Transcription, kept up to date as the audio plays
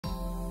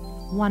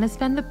Want to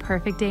spend the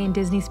perfect day in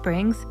Disney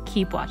Springs?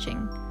 Keep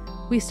watching.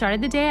 We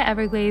started the day at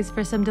Everglades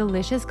for some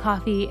delicious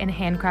coffee and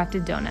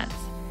handcrafted donuts.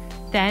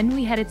 Then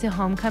we headed to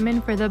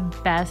Homecoming for the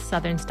best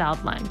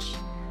Southern-styled lunch.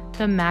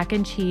 The mac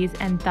and cheese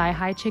and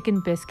thigh-high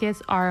chicken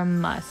biscuits are a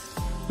must.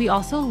 We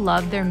also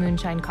love their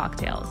moonshine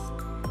cocktails.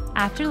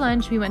 After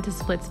lunch, we went to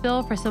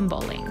Splitsville for some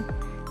bowling.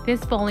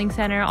 This bowling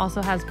center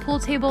also has pool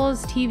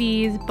tables,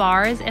 TVs,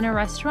 bars, and a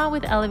restaurant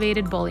with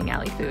elevated bowling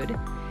alley food.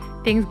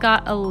 Things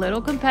got a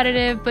little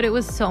competitive, but it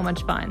was so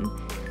much fun.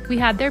 We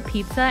had their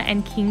pizza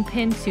and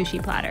kingpin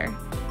sushi platter.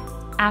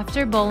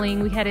 After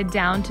bowling, we headed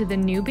down to the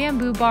new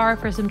Bamboo Bar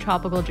for some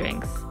tropical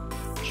drinks.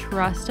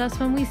 Trust us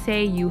when we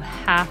say you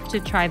have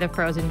to try the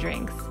frozen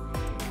drinks.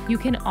 You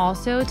can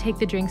also take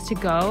the drinks to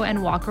go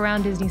and walk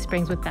around Disney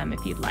Springs with them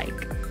if you'd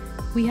like.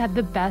 We had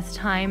the best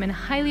time and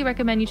highly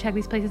recommend you check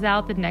these places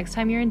out the next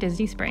time you're in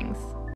Disney Springs.